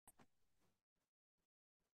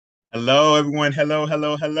Hello, everyone. Hello,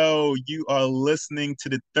 hello, hello. You are listening to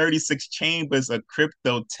the 36 Chambers of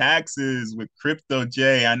Crypto Taxes with Crypto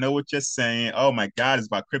J. I know what you're saying. Oh my God, it's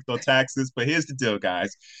about crypto taxes. But here's the deal,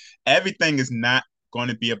 guys. Everything is not going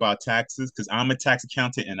to be about taxes because I'm a tax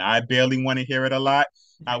accountant and I barely want to hear it a lot.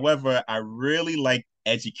 However, I really like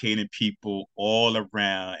educating people all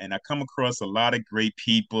around, and I come across a lot of great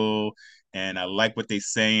people and I like what they're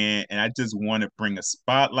saying. And I just want to bring a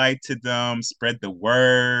spotlight to them, spread the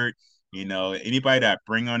word. Anybody that I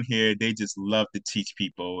bring on here, they just love to teach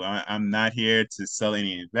people. I'm not here to sell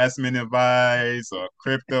any investment advice or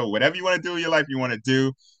crypto, whatever you want to do in your life, you want to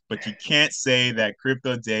do. But you can't say that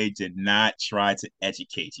Crypto Day did not try to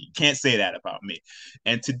educate you. You can't say that about me.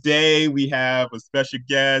 And today we have a special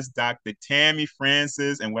guest, Dr. Tammy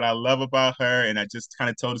Francis. And what I love about her, and I just kind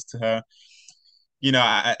of told this to her,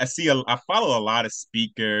 I follow a lot of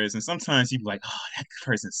speakers, and sometimes you be like, oh, that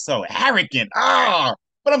person's so arrogant.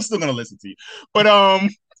 But I'm still gonna listen to you. But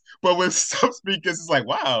but with some speakers, it's like,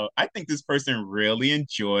 wow, I think this person really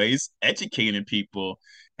enjoys educating people.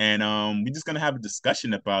 And we're just gonna have a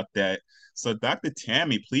discussion about that. So, Dr.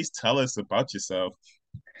 Tammy, please tell us about yourself.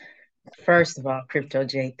 First of all, Crypto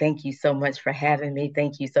J, thank you so much for having me.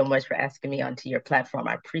 Thank you so much for asking me onto your platform.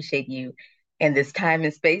 I appreciate you and this time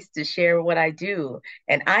and space to share what I do.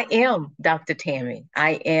 And I am Dr. Tammy.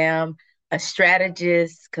 I am a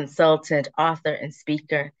strategist, consultant, author, and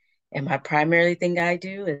speaker. And my primary thing I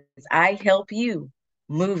do is I help you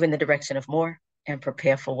move in the direction of more and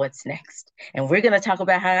prepare for what's next. And we're going to talk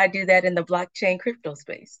about how I do that in the blockchain crypto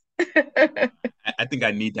space. I think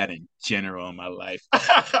I need that in general in my life.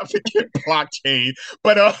 Forget blockchain,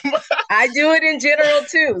 but I do it in general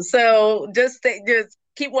too. So just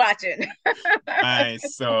keep watching. all right,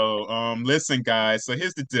 so listen, guys. So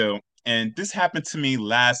here's the deal, and this happened to me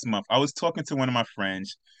last month. I was talking to one of my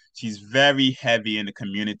friends. She's very heavy in the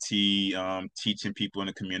community, teaching people in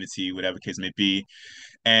the community, whatever case may be.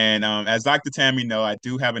 And as Dr. Tammy know, I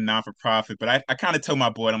do have a non-for-profit, but I kind of told my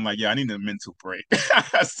board, I'm like, yeah, I need a mental break.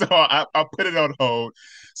 So I put it on hold.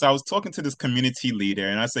 So I was talking to this community leader,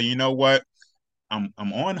 and I said, you know what? I'm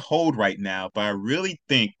on hold right now, but I really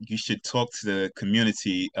think you should talk to the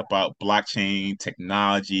community about blockchain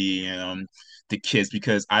technology and the kids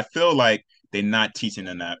because I feel like they're not teaching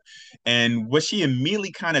enough. And what she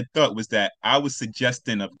immediately kind of thought was that I was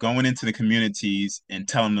suggesting of going into the communities and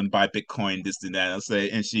telling them buy Bitcoin, this and that. I say,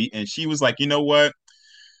 and she was like, you know what?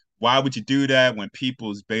 Why would you do that when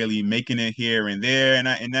people's barely making it here and there? And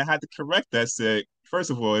I had to correct that. I said, first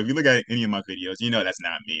of all, if you look at any of my videos, you know that's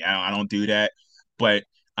not me. I don't do that. But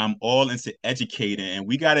I'm all into educating, and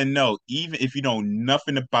we got to know, even if you know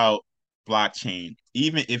nothing about blockchain,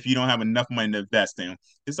 even if you don't have enough money to invest in,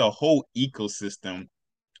 there's a whole ecosystem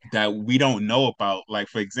that we don't know about. Like,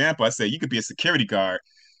 for example, I said you could be a security guard,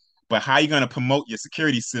 but how are you going to promote your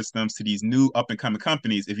security systems to these new up and coming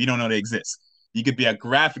companies if you don't know they exist? You could be a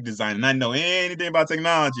graphic designer, not know anything about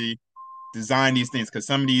technology, design these things because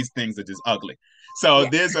some of these things are just ugly. So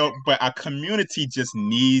Yeah. but our community just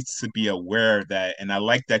needs to be aware of that. And I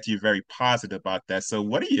like that you're very positive about that. So,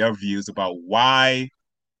 what are your views about why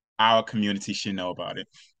our community should know about it?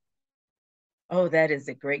 Oh, that is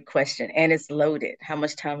a great question, and it's loaded. How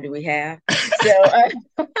much time do we have? So,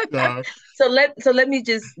 uh, so let me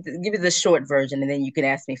just give you the short version, and then you can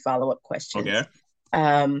ask me follow-up okay. questions.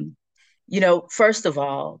 Um, first of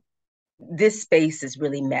all, this space is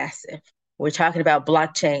really massive. We're talking about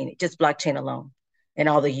blockchain, just blockchain alone, and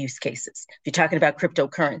all the use cases. If you're talking about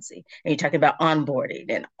cryptocurrency, and you're talking about onboarding,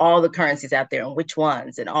 and all the currencies out there, and which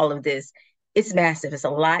ones, and all of this, it's massive. It's a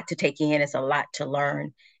lot to take in. It's a lot to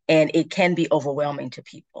learn, and it can be overwhelming to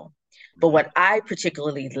people. But Right. what I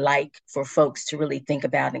particularly like for folks to really think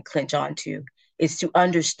about and clinch onto is to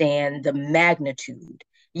understand the magnitude.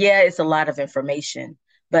 Yeah, it's a lot of information,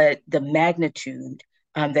 but the magnitude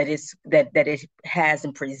that it has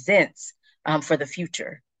and presents for the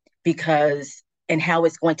future, because and how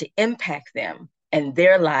it's going to impact them and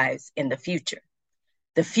their lives in the future,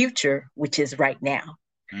 which is right now.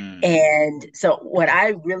 Mm. And so, what I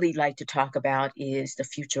really like to talk about is the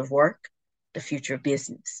future of work, the future of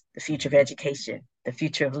business, the future of Mm-hmm. education, the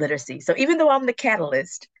future of literacy. So, even though I'm the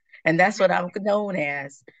catalyst, and that's what I'm known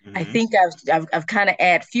as, I Mm-hmm. think I've kind of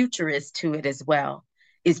add futurist to it as well,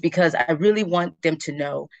 is because I really want them to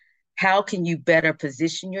know how can you better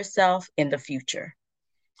position yourself in the future,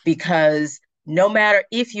 because no matter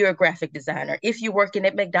if you're a graphic designer, if you're working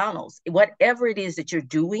at McDonald's, whatever it is that you're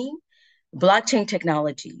doing, blockchain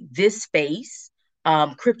technology, this space,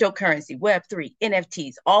 cryptocurrency, Web3,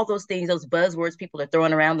 NFTs, all those things, those buzzwords people are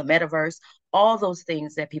throwing around, the metaverse, all those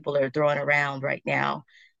things that people are throwing around right now,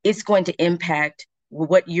 it's going to impact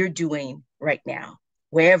what you're doing right now,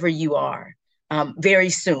 wherever you are, very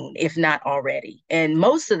soon, if not already. And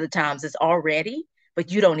most of the times it's already,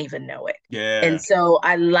 but you don't even know it. And Yeah. so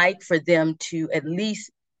I like for them to at least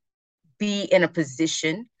be in a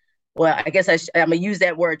position, well, I guess I'm gonna use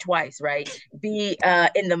that word twice, right? Be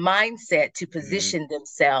in the mindset to Mhm. position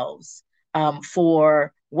themselves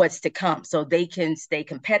for what's to come, so they can stay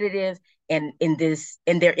competitive and in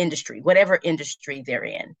their industry, whatever industry they're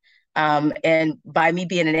in. And by me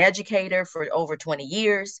being an educator for over 20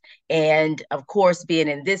 years, and of course being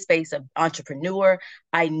in this space of entrepreneur,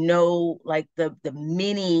 I know like the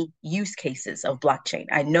many use cases of blockchain.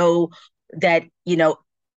 I know that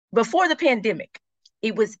before the pandemic,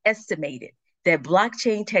 it was estimated that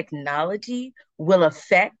blockchain technology will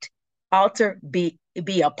affect, alter, be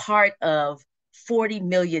a part of 40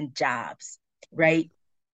 million jobs, right?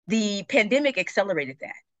 The pandemic accelerated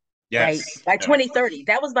that, right? Yes. By Yes. 2030,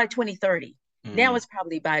 that was by 2030. Now Mm. it's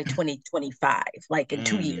probably by 2025, like in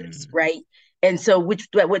 2 years, Mm. right? And so,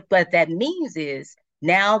 what that means is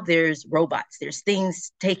now there's robots, there's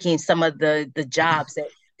things taking some of the jobs that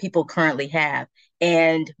people currently have,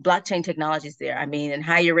 and blockchain technology is there. I mean, in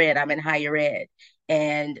higher ed, I'm in higher ed,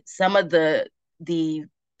 and some of the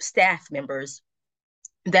staff members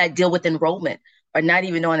that deal with enrollment are not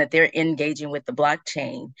even knowing that they're engaging with the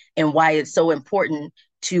blockchain and why it's so important,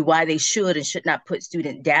 to why they should and should not put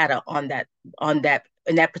student data on that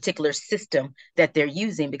in that particular system that they're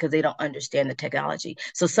using, because they don't understand the technology.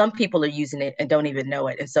 So some people are using it and don't even know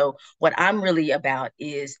it. And so what I'm really about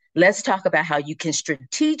is, let's talk about how you can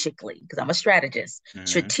strategically, because I'm a strategist, Mhm.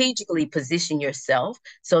 strategically position yourself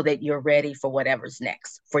so that you're ready for whatever's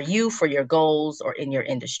next for you, for your goals, or in your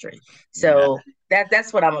industry. That So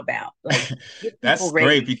that's what I'm about. Like, get people that's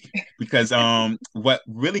great ready. because what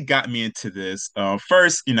really got me into this,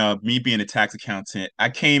 first, me being a tax accountant, I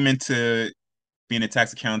came into being a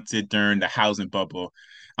tax accountant during the housing bubble.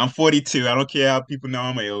 I'm 42. I don't care how people know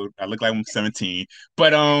I'm old. I look like I'm 17.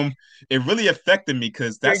 But it really affected me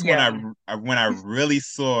because You're that's when young. when I really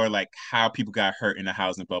saw like how people got hurt in the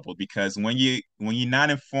housing bubble. Because when you're not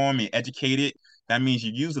informed and educated, that means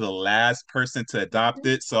you're usually the last person to adopt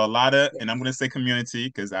it. So a lot of, and I'm Yes. gonna say community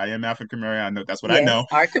because I am African American. I know that's what I Yes. know.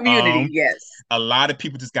 Our community. Um, Yes. a lot of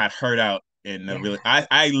people just got hurt out in the Yeah. really.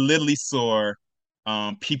 I literally saw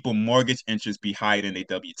people mortgage interest be higher than they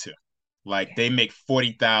W-2. Like Yeah. they make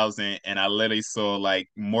 40,000 and I literally saw like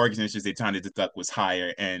mortgage interest they trying to deduct was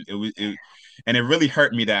higher and and it really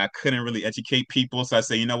hurt me that I couldn't really educate people. So I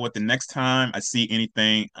say, you know what, the next time I see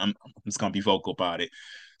anything, I'm just gonna be vocal about it.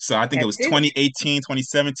 So I think it That's was it. 2018,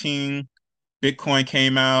 2017, Bitcoin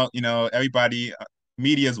came out, everybody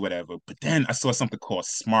media's whatever. But then I saw something called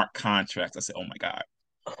smart contracts. I said, oh my God.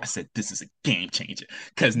 I Oh, said, this is a game changer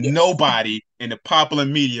because yes. nobody in the popular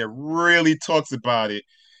media really talks about it.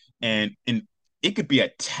 Mhm. And it could be a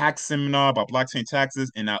tax seminar about blockchain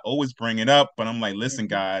taxes, and I always bring it up, but I'm like, listen, Mhm.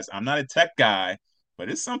 guys, I'm not a tech guy, but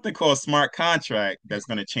it's something called smart contract that's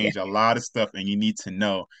going to Yeah. change a lot of stuff, and you need to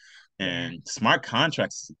know. Yeah. And smart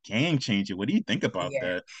contracts is a game changer. What do you think about Yeah.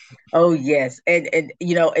 that? Oh yes, and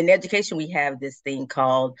in education we have this thing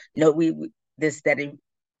called no we this that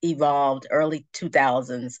evolved early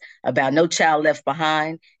 2000s about no child left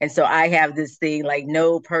behind, and so I have this thing like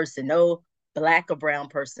no person, no black or brown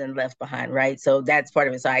person left behind, right? So that's part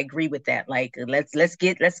of it. So I agree with that. Like let's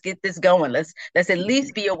get this going. Let's at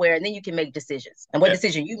least be aware, and then you can make decisions. And what Yeah.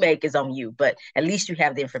 decision you make is on you, but at least you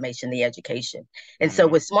have the information, the education. And so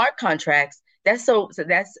Mm-hmm. with smart contracts, so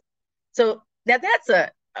now that's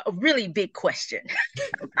a really big question.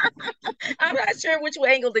 I'm not sure which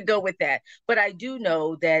angle to go with that, but I do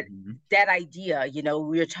know that Mm-hmm. that idea,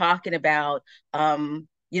 we're talking about,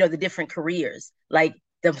 the different careers, like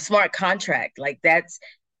the smart contract, like that's.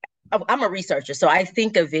 I'm a researcher, so I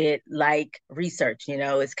think of it like research.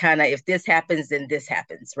 It's kind of, if this happens, then this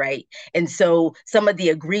happens, right? And so some of the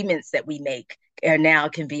agreements that we make are now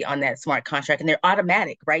can be on that smart contract, and they're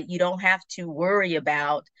automatic, right? You don't have to worry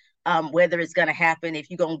about whether it's going to happen, if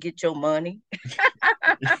you're going to get your money,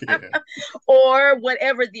 Yeah. or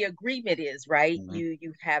whatever the agreement is, right? Mm-hmm.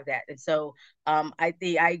 You have that. And so I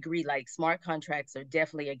think I agree, like smart contracts are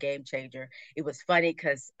definitely a game changer. It was funny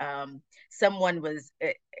because someone was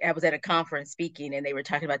I was at a conference speaking, and they were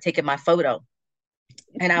talking about taking my photo,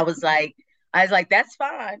 and I was like, that's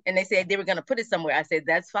fine. And they said they were going to put it somewhere. I said,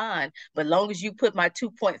 that's fine. But long as you put my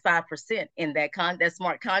 2.5% in that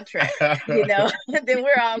smart contract, then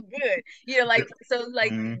we're all good. Like, so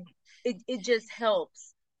like Mm-hmm. it just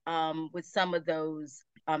helps with some of those.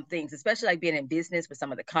 things, especially like being in business with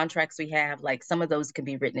some of the contracts we have, like some of those can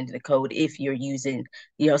be written into the code if you're using,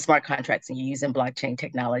 smart contracts and you're using blockchain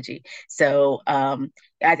technology. So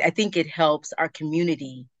I think it helps our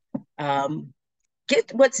community um,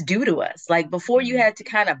 get what's due to us. Like before, you Mm, had to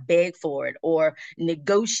kind of beg for it or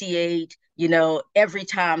negotiate, every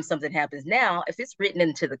time something happens. Now, if it's written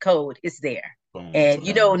into the code, it's there. boom, it's And,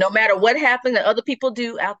 done. no matter what happens that other people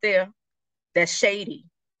do out there that's shady,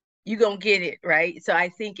 you're going to get it. Right. So I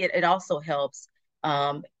think it also helps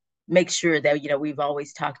um, make sure that, we've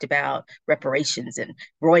always talked about reparations and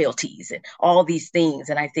royalties and all these things.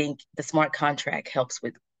 And I think the smart contract helps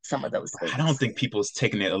with some of those I don't things. think people's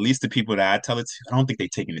taking it. At least the people that I tell it to, I don't think they're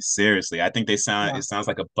taking it seriously. I think it No. sounds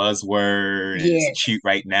like a buzzword and it's Yes. cute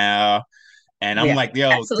right now. And I'm Yeah. like,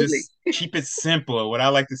 yo, Absolutely. just keep it simple. What I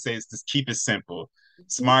like to say is just keep it simple.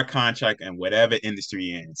 Mhm. Smart contract in whatever industry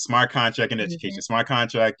you're in. Smart contract in Mhm. education. Smart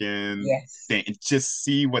contract in Yes. and just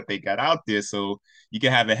see what they got out there so you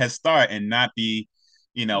can have a head start and not be,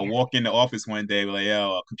 Yeah. walk in the office one day like,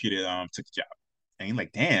 yo, a computer took the job. And you're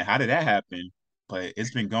like, damn, how did that happen? But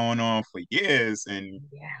it's been going on for years. And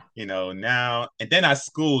Yeah. now and then I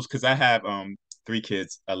schools because I have three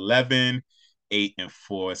kids, 11, 8, and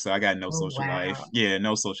 4. So I got no Oh, social life. wow. Yeah,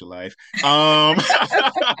 no social life. Um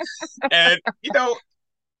and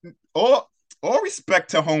all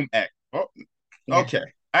respect to home ec. Oh, Yeah. okay.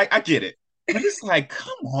 I get it. But it's like,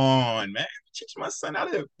 come on, man. Teach my son how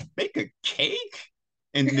to bake a cake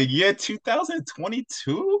in the year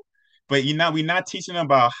 2022. But we're not teaching them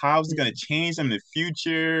about how it's gonna change them in the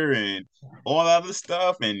future and all other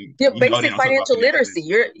stuff. And they Basic don't talk about financial financial literacy.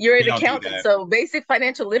 literacy. You're We an don't do accountant, that. so basic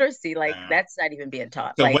financial literacy, like Uh, that's not even being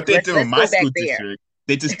taught. so Like what they do in let's my go back school there. district,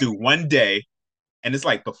 they just do one day and it's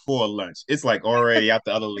like before lunch. It's like already out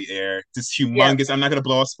the other air. This Yeah. humongous, I'm not gonna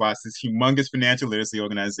blow off spots, this humongous financial literacy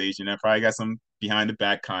organization. I probably got some behind the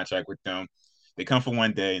back contract with them. They come for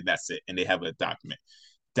one day and that's it. And they have a document.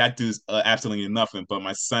 That dude's absolutely nothing, but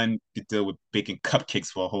my son could deal with baking cupcakes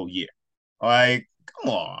for a whole year. Like, come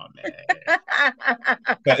on,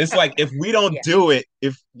 man. But it's like if we don't Yeah. do it,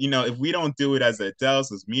 if we don't do it as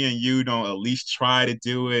adults, as me and you don't at least try to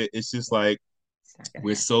do it, it's just like It's not gonna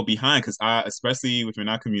we're happen. so behind because especially within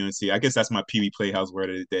our community, I guess that's my Pee Wee Playhouse word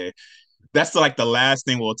of the day. That's like the last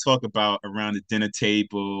thing we'll talk about around the dinner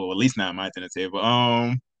table, or at least not my dinner table.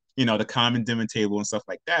 The common dinner table and stuff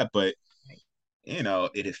like that. But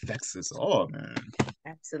Right. it affects us all, man.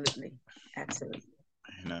 Absolutely. Absolutely.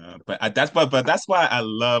 But that's why I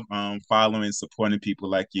love following and supporting people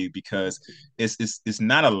like you because it's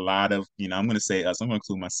not a lot of I'm gonna say us, I'm gonna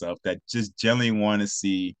include myself that just generally want to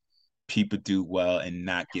see people do well and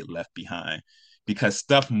not get left behind because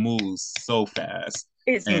stuff moves so fast.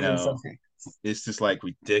 It's You moving so know, fast. it's just like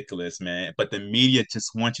ridiculous, man. But the media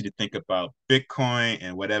just wants you to think about Bitcoin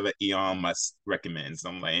and whatever Elon Musk recommends.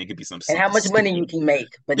 I'm like, it could be And how something much money stupid. you can make,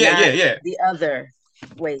 but Yeah, yeah, not yeah. the other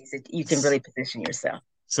ways that you can really position yourself.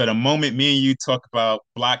 So the moment me and you talk about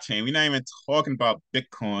blockchain, we're not even talking about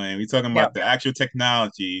Bitcoin. We're talking No, about the actual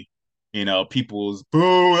technology. People's boo,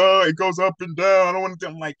 oh, it goes up and down. I don't want to.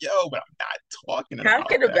 I'm like, yo, but I'm not talking about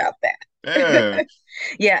talking that. about Yeah. that.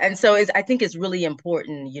 Yeah, and so I think it's really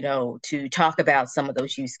important, to talk about some of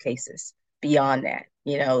those use cases beyond that.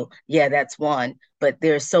 Yeah, that's one, but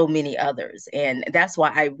there's so many others, and that's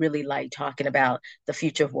why I really like talking about the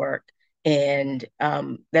future of work, and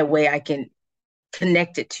that way I can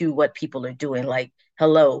connected to what people are doing. Like,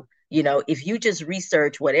 hello, if you just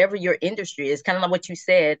research whatever your industry is, kind of like what you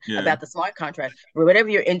said Yeah. about the smart contract, or whatever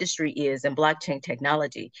your industry is in blockchain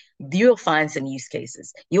technology, you'll find some use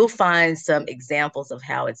cases. You'll find some examples of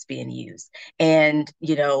how it's being used. And,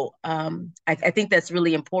 I think that's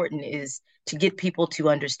really important is to get people to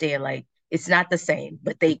understand like it's not the same,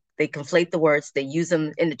 but they conflate the words, they use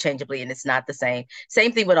them interchangeably, and it's not the same.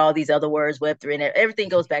 Same thing with all these other words, Web3, and everything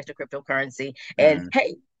goes back to cryptocurrency. And Mm,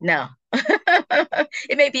 hey, no,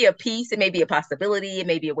 it may be a piece, it may be a possibility, it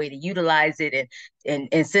may be a way to utilize it and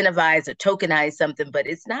incentivize or tokenize something, but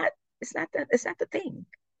it's not the thing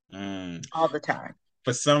mm. all the time.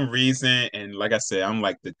 For some reason, and like I said, I'm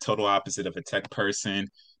like the total opposite of a tech person.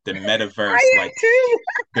 The I metaverse, like am too.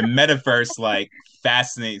 the metaverse, like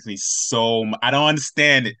fascinates me so much. I don't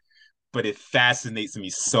understand it, but it fascinates me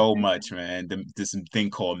so much, man. This thing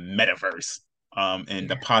called metaverse, and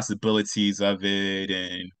the Yeah, possibilities of it,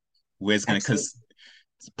 and where it's gonna. absolutely. Because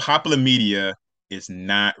popular media is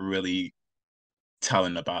not really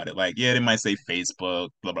telling about it. Like, yeah, they might say Facebook,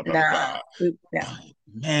 blah blah blah blah Nah, blah. no.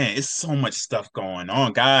 But man, it's so much stuff going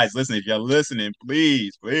on, guys. Listen, if you're listening,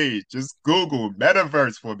 please, please, just Google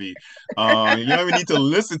metaverse for me. You don't even need to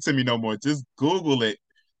listen to me no more. Just Google it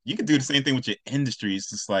you could do the same thing with your industry. It's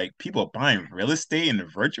just like people are buying real estate in the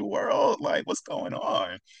virtual world. Like, what's going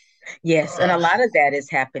on? Yes, and a Ugh. lot of that is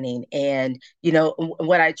happening. And,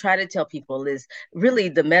 what I try to tell people is really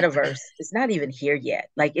the metaverse is not even here yet.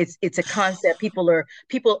 Like it's a concept people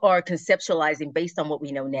are conceptualizing based on what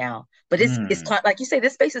we know now. But Mm, like you say,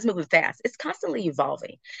 this space is moving fast. It's constantly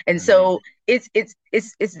evolving. And mm, so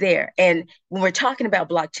it's there. And when we're talking about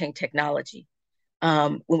blockchain technology,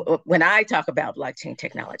 when I talk about blockchain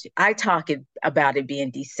technology, about it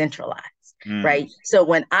being decentralized, mm, right? So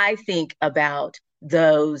when I think about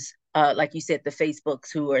those, like you said, the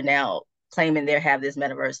Facebooks who are now claiming they have this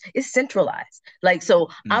metaverse, it's centralized. Like, so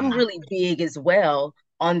I'm mm, really big as well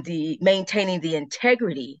on the maintaining the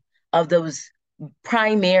integrity of those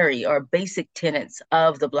primary or basic tenets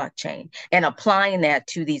of the blockchain and applying that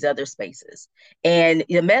to these other spaces. And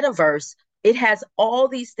the metaverse, it has all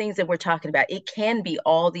these things that we're talking about. It can be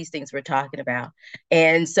all these things we're talking about.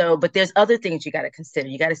 And so, but there's other things you got to consider.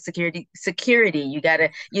 You got to security, you got to,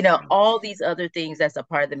 all these other things that's a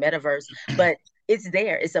part of the metaverse, but it's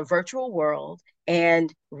there. It's a virtual world.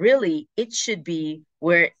 And really, it should be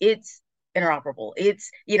where it's interoperable. It's,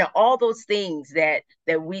 all those things that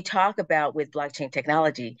we talk about with blockchain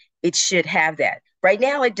technology, it should have that. Right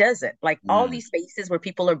now, it doesn't. Like all mm. these spaces where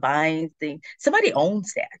people are buying things, somebody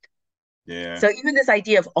owns that. Yeah. So even this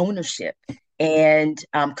idea of ownership and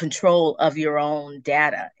control of your own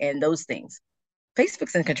data and those things,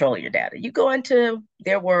 Facebook's in control of your data. You go into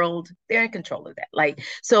their world, they're in control of that. Like,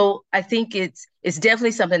 so I think it's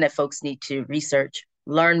definitely something that folks need to research,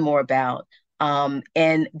 learn more about,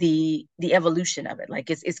 and the evolution of it.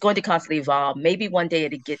 Like it's going to constantly evolve. Maybe one day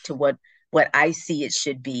it'll get to what I see it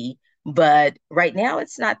should be, but right now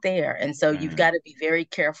it's not there. And so you've Mm. got to be very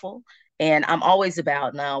careful. And I'm always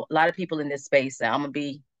about now. A lot of people in this space. I'm gonna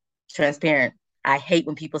be transparent. I hate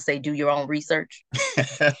when people say do your own research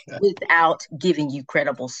without giving you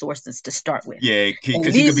credible sources to start with. Yeah, At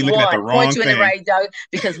because you could be least looking at one, the point wrong you in the thing. right dog,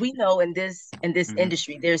 because we know in this Mhm.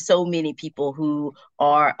 industry, there's so many people who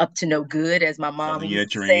are up to no good, as my mom Selling your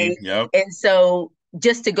used to dream. say. Yep. And so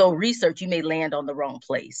just to go research, you may land on the wrong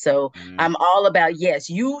place. So Mm. I'm all about, yes,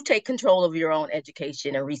 you take control of your own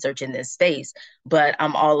education and research in this space, but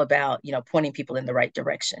I'm all about, pointing people in the right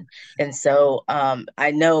direction. And so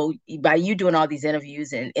I know by you doing all these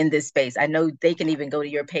interviews in this space, I know they can even go to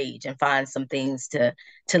your page and find some things to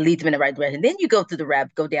lead them in the right direction. Then you go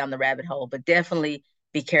down the rabbit hole, but definitely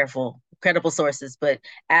be careful, credible sources, but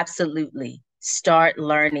absolutely start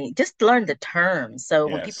learning, just learn the terms. So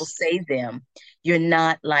when people Yes. say them, you're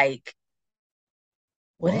not like,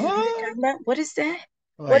 what are they What? talking about? What is that?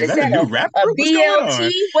 Like, What is is that a that? new rap A group? What's going on?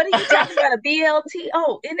 BLT? What are you talking about? A BLT?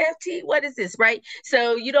 Oh, NFT? What is this? Right?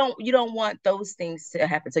 So you don't want those things to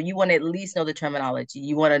happen. So you want to at least know the terminology.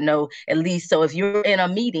 You want to know at least, so if you're in a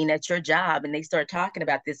meeting at your job and they start talking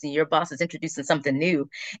about this and your boss is introducing something new,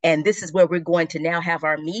 and this is where we're going to now have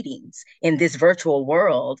our meetings in this virtual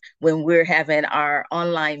world when we're having our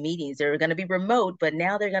online meetings. They're going to be remote, but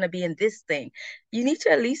now they're going to be in this thing. You need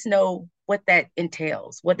to at least know what that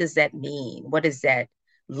entails. What does that mean? What does that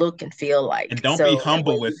look and feel And like? don't be So that way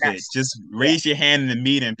humble with you're not, it. Just yeah. raise your hand in the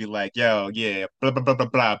meeting and be like, yo, yeah, blah, blah, blah, blah,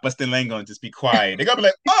 blah, busting lingo and just be quiet. They're gonna be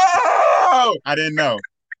like, oh, I didn't know.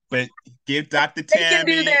 But give Dr. They can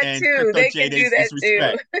do Tammy that and too. Crypto They J can do this that too.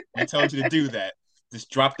 respect. We told you to do that. Just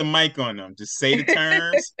drop the mic on them. Just say the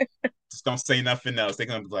terms. Just don't say nothing else. They're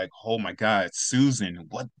gonna be like, oh my God, Susan,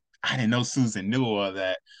 what? I didn't know Susan knew all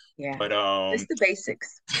that. Yeah. But Just the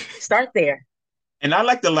basics. Start there. and I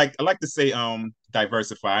like to say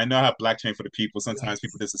diversify. I know I have blockchain for the people. Sometimes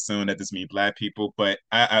people Yes. just assume that this means black people, but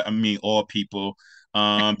I mean all people.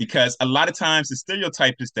 Because a lot of times the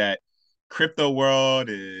stereotype is that crypto world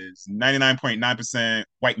is 99.9%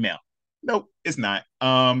 white male. Nope, it's not.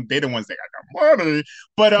 They're the ones that got money.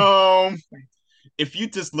 But if you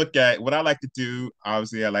just look at what I like to do,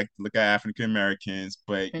 obviously I like to look at African Americans,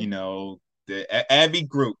 but Mhm. every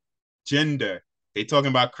group, gender, they talking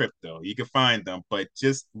about crypto. You can find them, but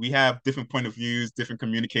just we have different point of views, different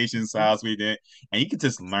communication Mhm. styles we did, and you can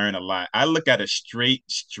just learn a lot. I look at a straight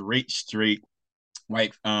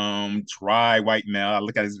white dry white male. I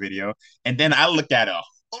look at his video, and then I look at a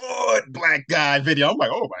hood black guy video. I'm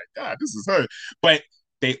like, oh my God, this is her. But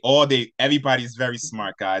everybody's very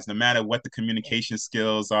smart guys, no matter what the communication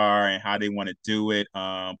skills are and how they want to do it.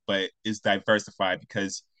 But it's diversified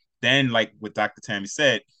because then, like what Dr. Tammy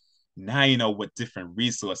said, now you know what different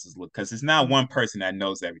resources look because it's not one Mhm. person that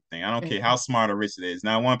knows everything. I don't care how Mhm. smart or rich it is,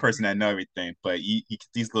 not one person that know everything, but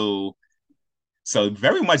these little so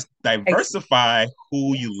very much Ex- diversify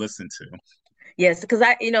who you Yes. listen to. Yes, because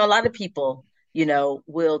a lot of people,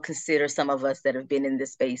 will consider some of us that have been in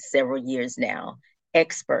this space several years now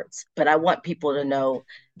experts. But I want people to know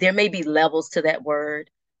there may be levels to that word.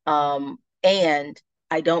 And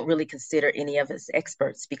I don't really consider any of us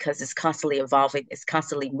experts because it's constantly evolving, it's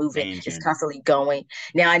constantly moving, it's Changing. constantly going.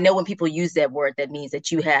 Now I know when people use that word, that means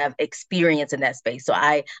that you have experience in that space. So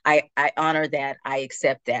I honor that, I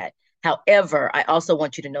accept that. However, I also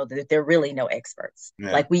want you to know that there are really no experts.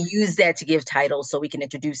 Yeah. Like we use that to give titles so we can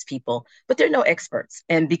introduce people, but there are no experts.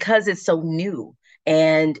 And because it's so new,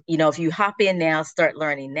 and if you hop in now, start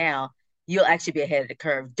learning now, you'll actually be ahead of the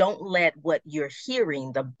curve. Don't let what you're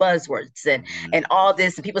hearing, the buzzwords and all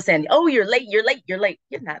this, and people saying, "Oh, you're late, you're late, you're late."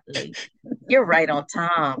 You're not late. You're right on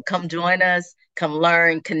time. Come join us, come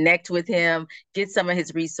learn, connect with him, get some of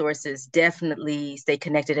his resources. Definitely stay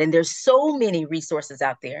connected. And there's so many resources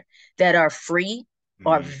out there that are free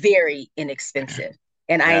or Mm. very inexpensive.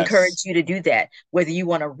 And I encourage Yes. you to do that. Whether you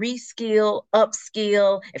want to reskill,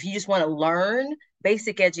 upskill, if you just want to learn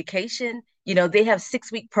basic education, they have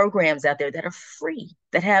 6-week programs out there that are free,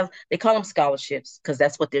 they call them scholarships because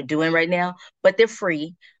that's what they're doing right now, but they're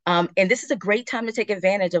free. And this is a great time to take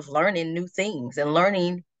advantage of learning new things and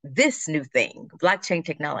learning this new thing, blockchain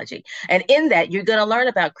technology. And in that, you're going to learn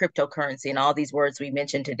about cryptocurrency and all these words we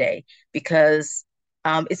mentioned today because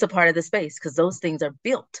it's a part of the space because those things are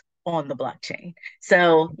built on the blockchain.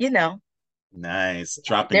 So, Nice.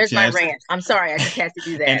 Dropping there's my gems. rant. I'm sorry, I just had to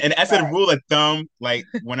do And that. and as But a rule of thumb, like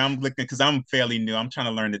when I'm looking, because I'm fairly new, I'm trying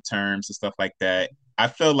to learn the terms and stuff like that. I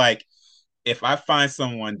feel like if I find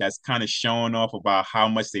someone that's kind of showing off about how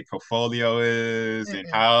much their portfolio is and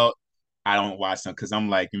mm-mm. how I don't watch them because I'm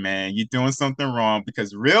like, man, you're doing something wrong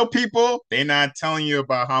because real people, they're not telling you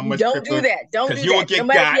about how much Don't do crypto that. Don't because do you will that. No get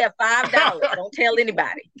matter if got. you have $5, don't tell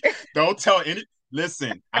anybody. Don't tell any.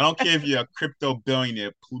 Listen, I don't care if you're a crypto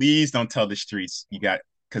billionaire. Please don't tell the streets you got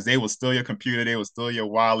because they will steal your computer, they will steal your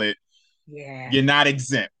wallet. Yeah, You're not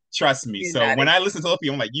exempt. Trust me. you're So not when I exempt. listen to other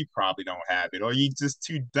people, I'm like, you probably don't have it, or you just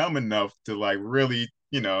too dumb enough to like really,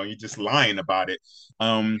 you're just lying about it.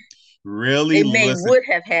 Um, really They may listen. would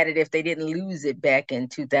have had it if they didn't lose it back in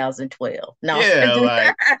 2012. No. Yeah,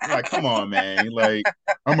 like, come on, man. Like,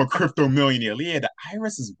 I'm a crypto millionaire. Yeah, the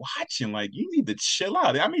IRS is watching. Like, you need to chill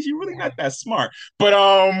out. I mean, you're really Yeah. not that smart.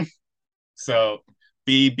 But so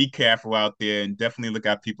be careful out there and definitely look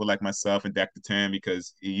at people like myself and Dr. Tam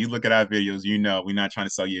because you look at our videos, we're not trying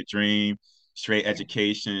to sell you a dream, straight Yeah.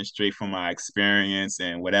 education, straight from my experience,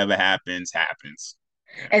 and whatever happens, happens.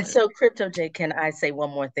 Yeah, And man. so, Crypto J, can I say one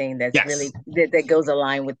more thing that's Yes. really that goes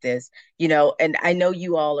aligned with this? And I know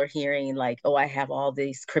you all are hearing like, oh, I have all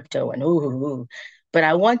these crypto and ooh, but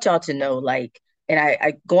I want y'all to know, like, and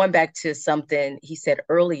I going back to something he said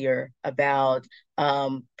earlier about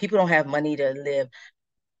people don't have money to live.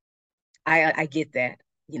 I get that.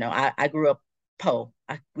 I grew up poor.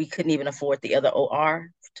 We couldn't even afford the other OR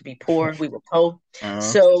to be poor. We were poor. Uh-huh.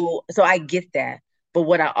 So I get that. But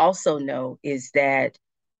what I also know is that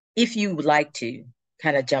if you would like to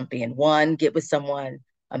kind of jump in, one, get with someone,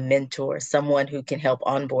 a mentor, someone who can help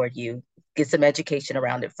onboard you, get some education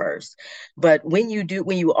around it first. But when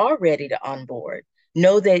you are ready to onboard,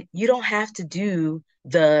 know that you don't have to do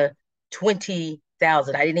the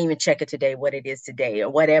 20,000. I didn't even check it today, what it is today, or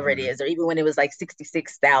whatever it Mhm. is, or even when it was like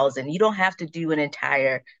 66,000. You don't have to do an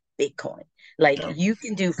entire Bitcoin. Like Yep. you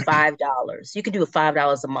can do $5. You can do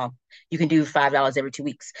 $5 a month. You can do $5 every 2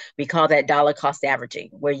 weeks. We call that dollar cost averaging,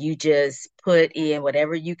 where you just put in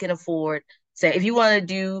whatever you can afford. So if you want to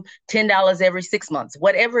do $10 every 6 months,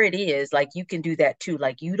 whatever it is, like you can do that too.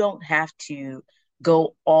 Like you don't have to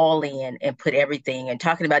go all in and put everything and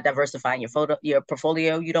talking about diversifying your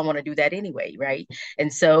portfolio, you don't want to do that anyway, right?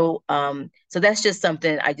 And so that's just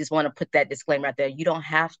something I just want to put that disclaimer out there. You don't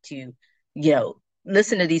have to,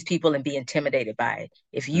 listen to these people and be intimidated by it.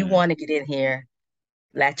 If you Mm. want to get in here,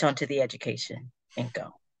 latch onto the education and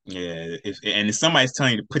go. Yeah, if somebody's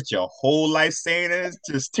telling you to put your whole life savings,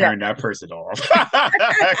 just No, turn that person off.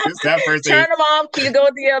 Because that person, turn them off, keep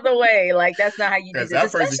going the other way. Like that's not how you do because this,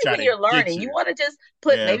 that person especially trying when to you're get learning. You you. want to just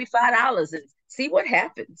put Yeah. maybe $5 and see what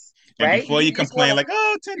happens, And right? before you You just want complain, to like,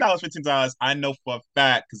 oh, $10, $15, I know for a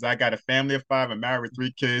fact, because I got a family of five, I'm married with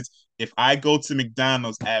three kids. If I go to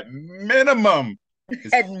McDonald's at minimum,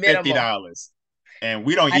 it's at minimum. $50. And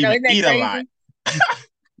we don't I know, even isn't that eat a lot. crazy?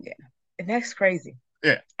 Yeah, and that's crazy.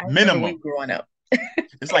 Yeah, I remember we minimum. growing up.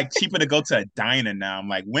 It's like cheaper to go to a diner now. I'm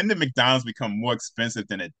like, when did McDonald's become more expensive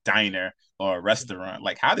than a diner or a restaurant?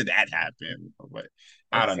 Like, how did that happen? But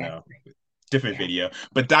I don't know. Exactly. Different Yeah. video.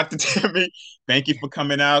 But Dr. Timmy, thank you for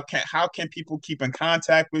coming out. How can people keep in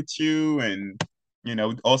contact with you? And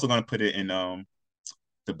also gonna put it in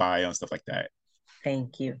the bio and stuff like that.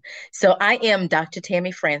 Thank you. So I am Dr.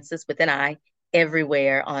 Tammy Francis with an I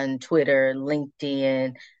everywhere on Twitter,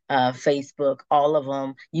 LinkedIn, Facebook, all of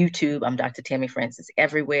them, YouTube. I'm Dr. Tammy Francis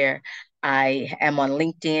everywhere. I am on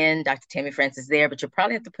LinkedIn, Dr. Tammy Francis there, but you'll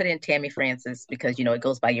probably have to put in Tammy Francis because it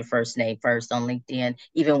goes by your first name first on LinkedIn,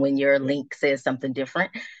 even when your link says something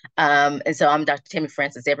different. And so I'm Dr. Tammy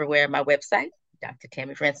Francis everywhere. My website,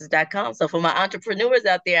 drtammyfrancis.com. So for my entrepreneurs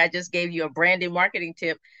out there, I just gave you a branding marketing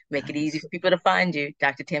tip. Make it easy Nice. for people to find you,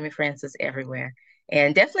 Dr. Tammy Francis everywhere.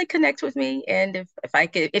 And definitely connect with me. And if I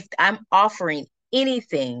could, if I'm offering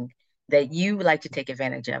anything that you would like to take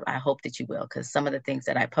advantage of, I hope that you will, because some of the things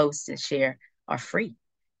that I post and share are free.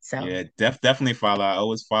 So Yeah, definitely follow. I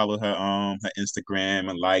always follow her Instagram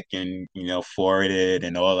and like and forward it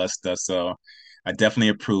and all that stuff. So I definitely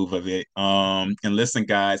approve of it. And listen,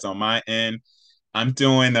 guys, on my end, I'm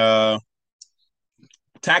doing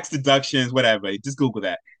tax deductions, whatever. Just Google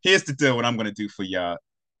that. Here's the deal. What I'm gonna do for y'all.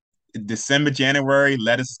 December, January,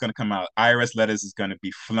 letters is going to come out. IRS letters is going to be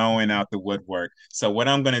flowing out the woodwork. So what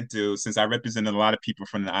I'm going to do, since I represented a lot of people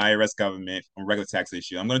from the IRS government on regular tax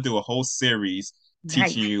issue, I'm going to do a whole series teaching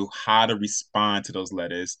nice. you how to respond to those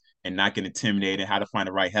letters and not get intimidated, how to find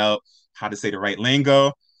the right help, how to say the right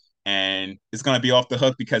lingo. And it's going to be off the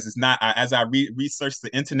hook because it's not, as I research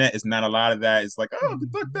the internet, it's not a lot of that. It's like, oh,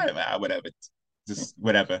 look that, whatever, just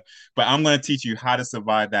whatever. But I'm going to teach you how to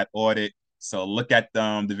survive that audit, so look at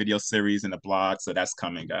the video series and the blog. So that's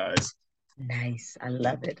coming, guys. Nice. I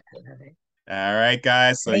love it. I love it. All right,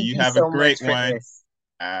 guys. So Thank you you have a so great much for one. this.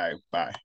 All right, bye.